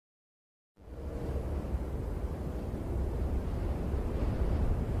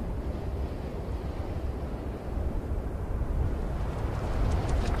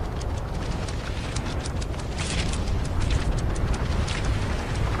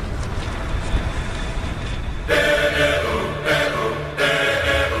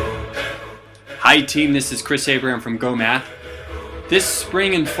Hi team, this is Chris Abraham from GOHmath. This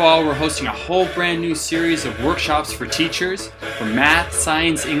spring and fall we're hosting a whole brand new series of workshops for teachers for math,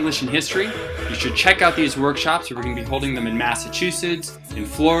 science, English, and history. You should check out these workshops. We're going to be holding them in Massachusetts, in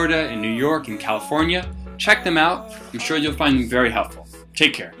Florida, in New York, in California. Check them out. I'm sure you'll find them very helpful.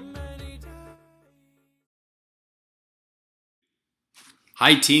 Take care.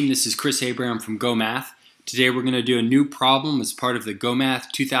 Hi team, this is Chris Abraham from GOHmath. Today we're going to do a new problem as part of the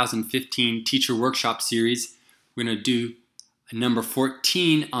GOHmath 2015 Teacher Workshop Series. We're going to do number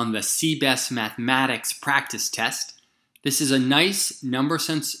 14 on the CBEST Mathematics Practice Test. This is a nice number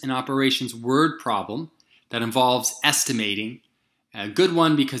sense and operations word problem that involves estimating. A good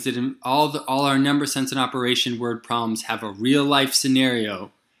one because all our number sense and operation word problems have a real life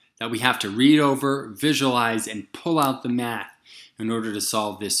scenario that we have to read over, visualize, and pull out the math in order to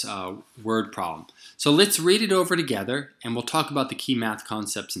solve this word problem. So let's read it over together and we'll talk about the key math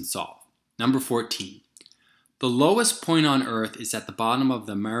concepts and solve. Number 14. The lowest point on Earth is at the bottom of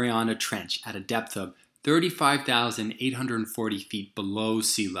the Mariana Trench at a depth of 35,840 feet below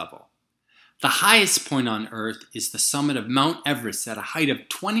sea level. The highest point on Earth is the summit of Mount Everest at a height of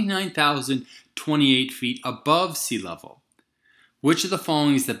 29,028 feet above sea level. Which of the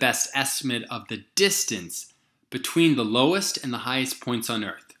following is the best estimate of the distance between the lowest and the highest points on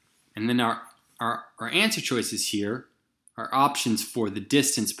Earth? And then our answer choices here are options for the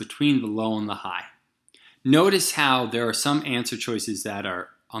distance between the low and the high. Notice how there are some answer choices that are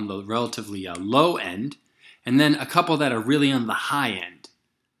on the relatively low end, and then a couple that are really on the high end.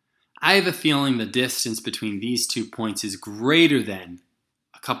 I have a feeling the distance between these 2 points is greater than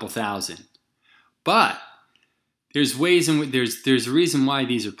a couple thousand. But there's ways in which there's a reason why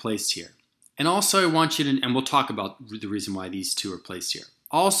these are placed here. And also I want you to, and we'll talk about the reason why these two are placed here.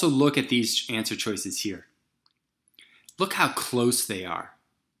 Also look at these answer choices here. Look how close they are.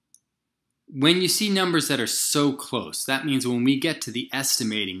 When you see numbers that are so close, that means when we get to the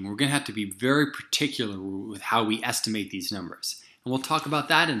estimating, we're going to have to be very particular with how we estimate these numbers. And we'll talk about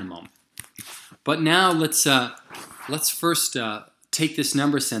that in a moment. But now let's first take this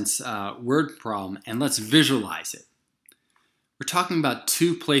number sense word problem and let's visualize it. We're talking about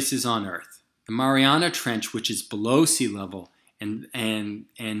two places on Earth. The Mariana Trench, which is below sea level, and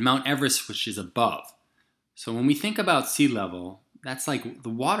Mount Everest, which is above. So when we think about sea level, that's like the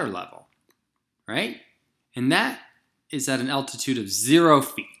water level, right? And that is at an altitude of 0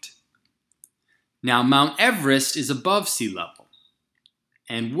 feet. Now Mount Everest is above sea level.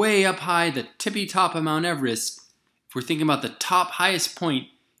 And way up high, the tippy top of Mount Everest, if we're thinking about the top highest point,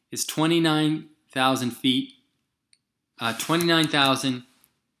 is 29,000 feet,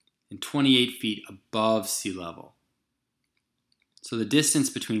 29,028 feet above sea level. So the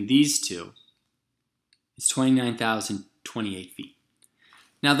distance between these two is 29,028 feet.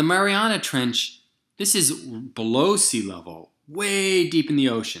 Now the Mariana Trench, this is below sea level, way deep in the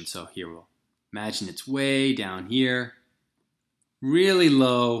ocean. So here we'll imagine it's way down here, really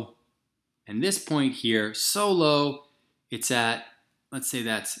low. And this point here, so low, it's at, let's say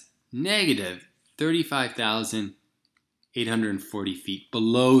that's negative 35,840 feet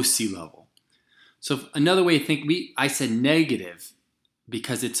below sea level. So another way to think, I said negative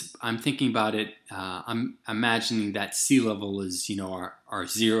because I'm thinking about it, I'm imagining that sea level is, our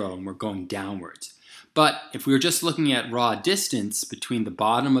 0 and we're going downwards. But if we were just looking at raw distance between the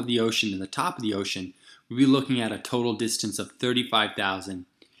bottom of the ocean and the top of the ocean, we'd be looking at a total distance of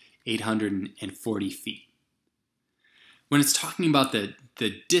 35,840 feet. When it's talking about the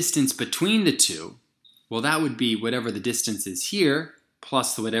distance between the two, well, that would be whatever the distance is here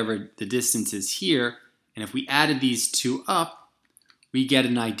plus whatever the distance is here. And if we added these two up, we get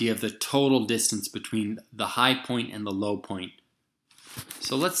an idea of the total distance between the high point and the low point.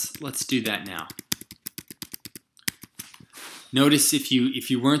 So let's do that now. Notice if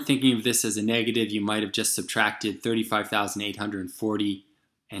you weren't thinking of this as a negative, you might have just subtracted 35,840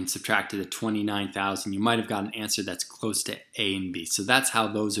 and subtracted the 29,000. You might have got an answer that's close to A and B. So that's how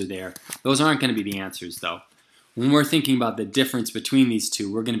those are there. Those aren't going to be the answers though. When we're thinking about the difference between these two,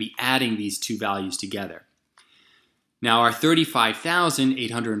 we're going to be adding these two values together. Now our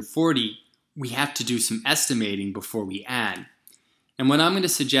 35,840, we have to do some estimating before we add. And what I'm going to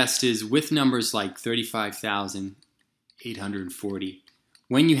suggest is with numbers like 35,840,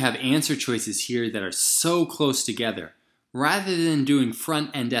 when you have answer choices here that are so close together, rather than doing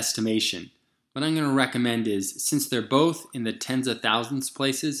front-end estimation, what I'm going to recommend is, since they're both in the tens of thousands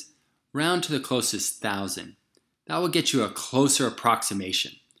places, round to the closest thousand. That will get you a closer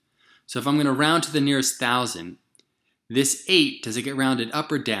approximation. So if I'm going to round to the nearest thousand, this 8, does it get rounded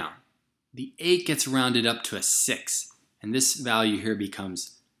up or down? The 8 gets rounded up to a 6, and this value here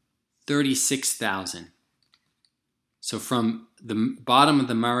becomes 36,000. So from the bottom of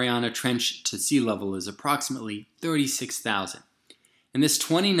the Mariana Trench to sea level is approximately 36,000. And this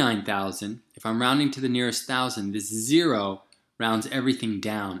 29,000, if I'm rounding to the nearest thousand, this 0 rounds everything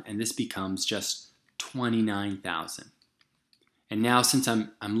down, and this becomes just 29,000. And now since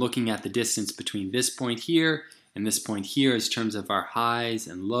I'm looking at the distance between this point here and this point here as terms of our highs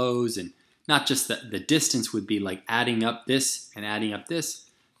and lows, and not just the distance would be like adding up this and adding up this,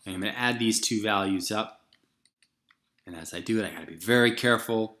 and I'm going to add these two values up. And as I do it, I got to be very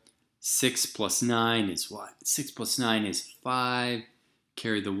careful. 6 plus 9 is what? 6 plus 9 is 5.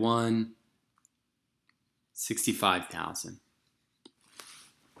 Carry the 1. 65,000.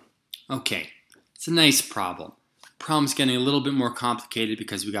 Okay, it's a nice problem. Problem's getting a little bit more complicated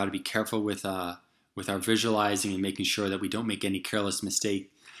because we got to be careful with our visualizing and making sure that we don't make any careless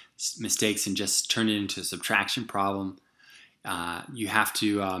mistakes and just turn it into a subtraction problem. You have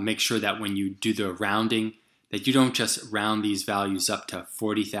to make sure that when you do the rounding, that you don't just round these values up to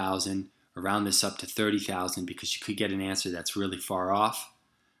 40,000 or round this up to 30,000, because you could get an answer that's really far off.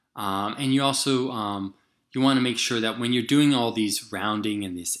 And you also you want to make sure that when you're doing all these rounding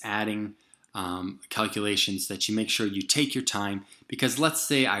and this adding calculations, that you make sure you take your time, because let's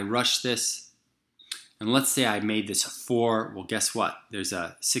say I rush this, and let's say I made this a 4. Well, guess what? There's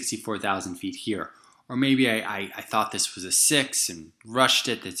a 64,000 feet here. Or maybe I thought this was a 6 and rushed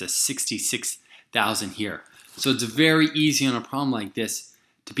it. There's a 66,000 here. So it's very easy on a problem like this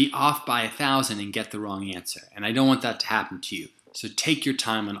to be off by 1,000 and get the wrong answer. And I don't want that to happen to you. So take your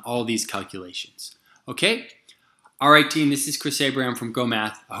time on all these calculations. Okay? All right, team, this is Chris Abraham from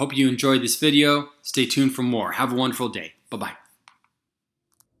GOHmath. I hope you enjoyed this video. Stay tuned for more. Have a wonderful day. Bye-bye.